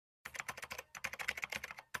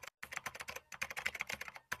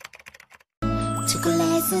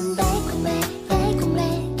초콜릿은 달콤해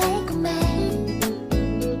달콤해 달콤해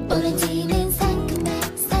오렌지는 상큼해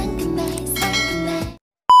상큼해 상큼해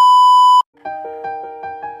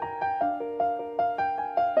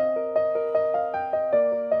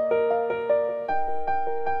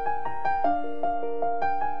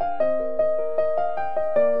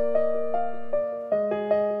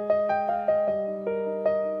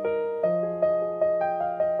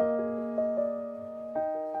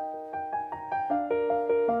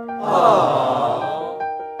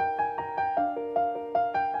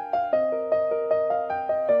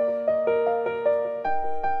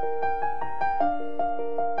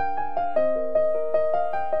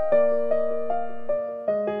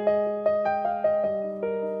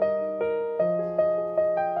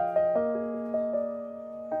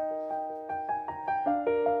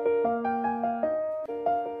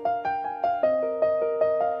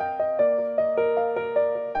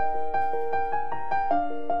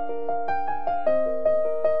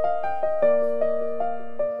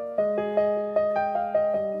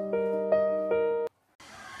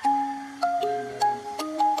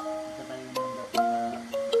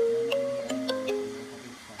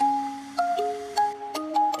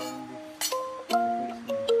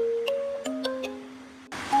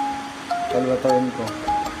Kalbatayin ko.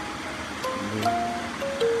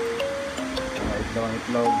 Itlog ang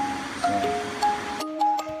itlog.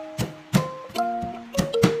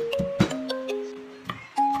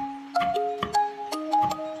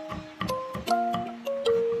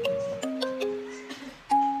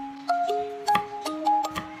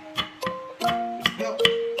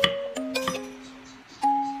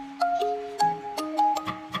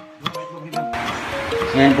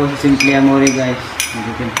 Ayan po si Simply Amory guys.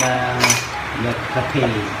 Nagtimpla ng kape.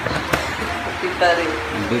 Kape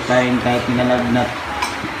pa rin kahit pinalagnat.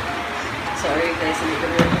 Sorry guys, hindi ko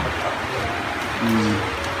na nakapag-upload.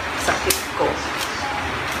 Sakit ko.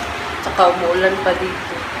 Tsaka umulan pa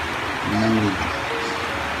dito. Malamig.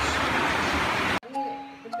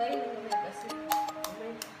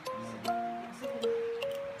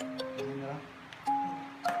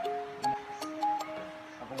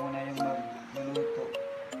 Ako muna yung magluluto.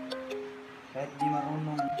 Kahit di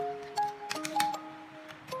marunong.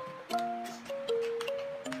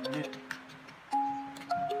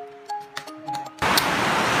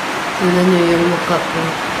 Tingnan niyo yung mukha ko.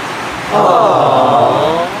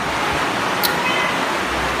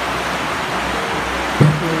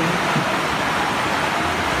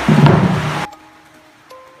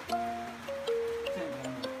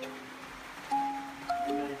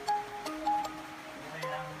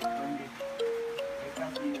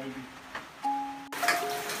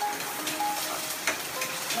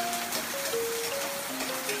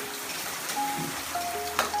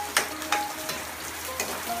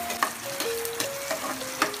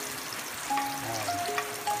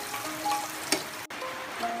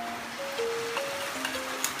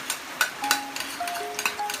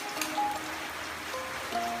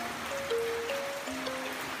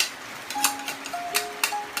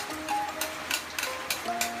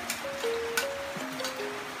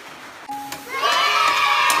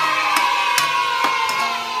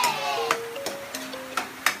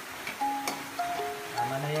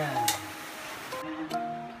 Tama na yan.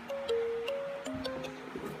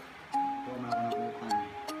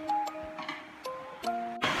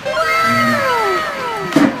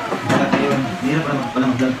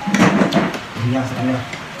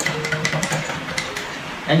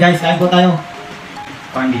 And guys, kain po tayo.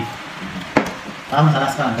 Corn beef. Para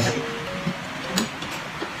masalas ka. Kasi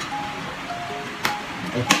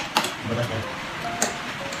butas tayo.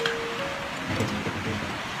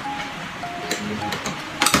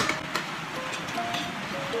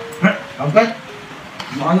 Okay.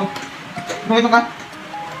 Ano? Ano ito ka?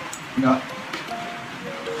 Enggak.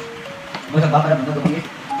 Bukas ang baka na ito tumingin.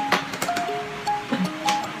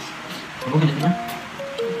 Ako ganito na.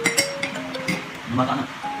 Mata na.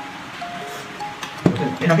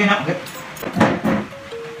 Okay, na. Okay.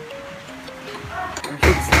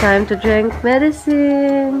 It's time to drink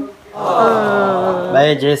medicine.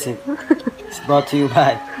 Biogesic. It's brought to you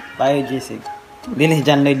by Biogesic. Hindi na si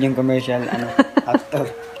John Lloyd yung commercial actor.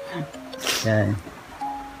 Yan.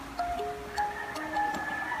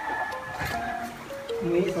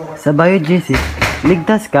 Sa Biogesic,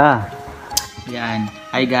 ligtas ka. Yan.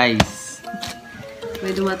 Hi guys. May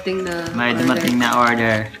dumating na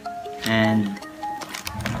order. And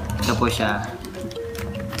ito po siya.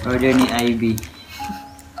 Order ni Ivy.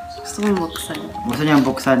 Gusto mong buksan. Gusto niyang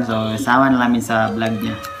buksan, so sama na namin sa vlog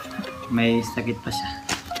niya. May sakit pa siya.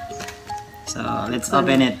 So, let's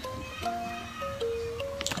open it.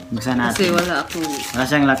 Buksan natin. Kasi wala akong... Wala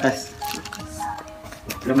siyang lakas.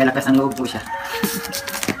 Pero may lakas ng loob po siya.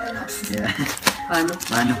 Yeah. Paano?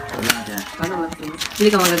 Paano? Wala siya. Paano matulog? Hindi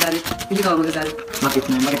ka magagalit. Hindi ka magagalit. Bakit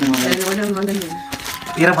mo? Bakit mo? Dahil wala naman ganyan.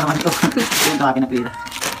 Pira pa naman ito. Ito yung akin na pira.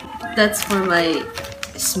 That's for my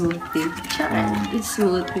smoothie. It's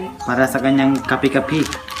smoothie. Para sa kanyang kapi-kapi.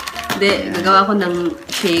 Hindi, gagawa ko ng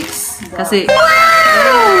shakes. Kasi,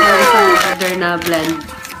 isang order na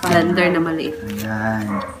blender na maliit. Ayan.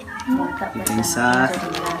 Ito isa.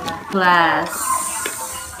 Plus.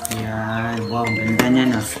 Ayan. Wow, ang ganda niya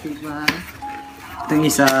na. Diba? Ito yung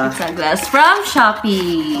isa. Sa glass from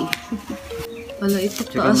Shopee. Wala, ito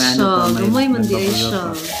Tsaka taas may ano siya. pa, may Gamay man di ay bago-bago siya.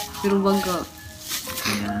 pa. Pero baga.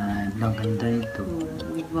 Ayan. Ang ganda ito.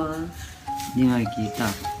 Diba? Hindi makikita.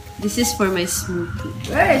 This is for my smoothie.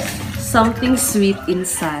 Something sweet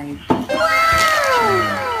inside.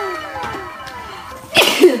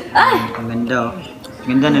 Ang ganda oh.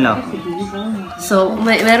 Ganda nila oh. So,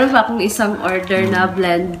 meron pa akong isang order na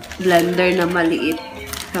blender na maliit.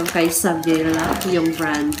 Kang kay Sabela, yung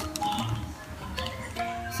brand.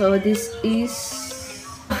 So, this is...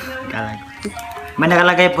 May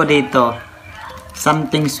nakalagay po dito.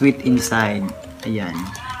 Something sweet inside. Ayan.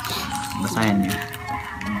 Basahin niyo.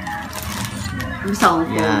 Gusto ko.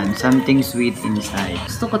 Ayan. Something sweet inside.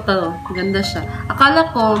 Gusto ko to. Ganda siya. Akala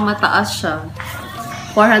ko mataas siya.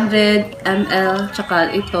 400 ml.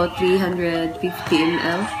 Tsaka ito, 350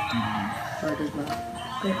 ml. O, diba?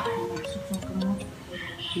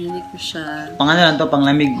 Hindi ko siya. Pang ano lang to? Pang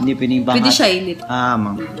lamig. Hindi pwedeng pang Pwede hot. siya init. Ah,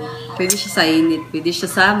 ma'am. Pwede siya sa init. Pwede siya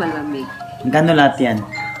sa malamig. Gano'n lahat yan?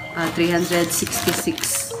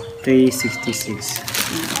 366. 366.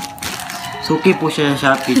 Suki po siya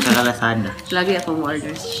sa Shopee at Lazada. Lagi ako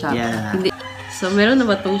mo-order sa Shopee. Yeah. Hindi. So, meron na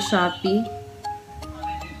ba itong Shopee?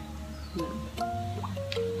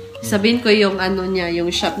 Sabihin ko yung ano niya, yung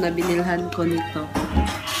shop na binilhan ko nito.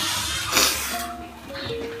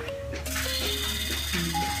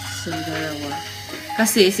 So, dalawa.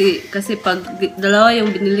 Kasi pag dalawa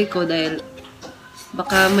yung binili ko dahil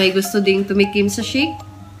baka may gusto ding tumikim sa shake.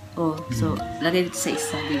 Oh, so, lagay dito sa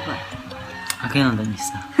isa, di ba? Akin ang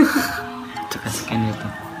isa. Tsaka sa kanya to.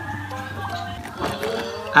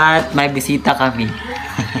 At may bisita kami.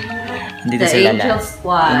 Dito The sila Angel lahat.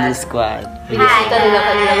 Squad. Angel Squad. Binisita nila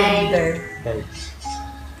kanilang leader.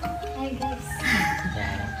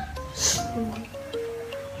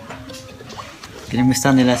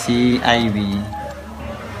 Kinamusta nila si Ivy.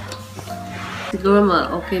 Siguro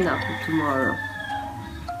okay na ako tomorrow.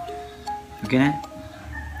 Okay na?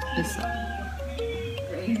 Yes.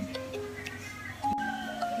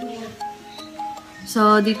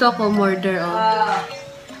 So, dito ako umorder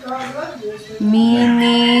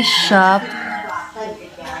mini shop.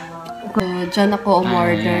 Diyan ako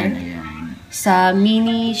umorder sa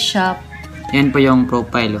mini shop. Yan po yung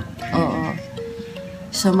profile. Oh. Oo.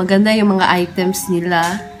 So, maganda yung mga items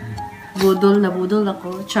nila. Budol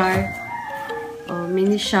ako. Char. Oh,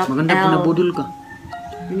 mini shop Maganda L. po nabudol ka.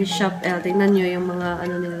 Mini shop L. Tingnan nyo yung mga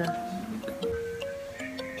ano nila.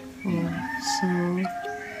 Oh, so,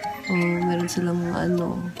 meron silang mga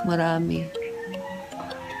ano, marami.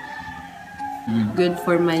 Good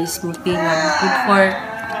for my smoothie lang. Good for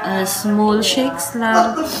small shakes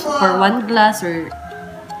lang. For 1 glass or,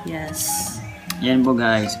 yes. Yan po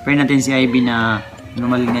guys. Pray natin si Ivy na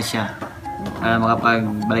gumaling na siya. Para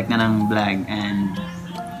makapagbalik na ng vlog and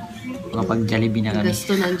makapag-Jollibee na kami.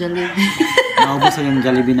 Gasto ng Jollibee. Naubos na yung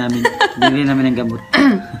Jollibee namin. Bili namin ng gamot.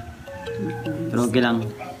 Pero okay lang.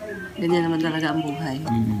 Ganyan naman talaga ang buhay.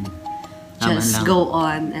 Tama Just lang. go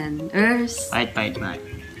on and earth. Fight.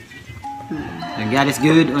 So God is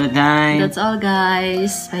good all the time. That's all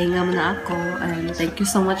guys. Pahinga muna ako. And thank you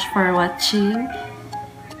so much for watching.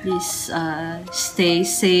 Please stay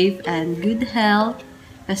safe and good health.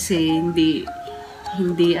 Kasi hindi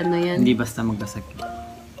ano yan. Hindi basta magkasakit.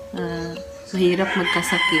 Mahirap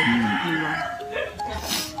magkasakit. Diba?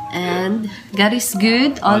 And God is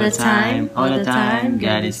good all the time. All the time,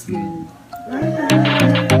 God is good.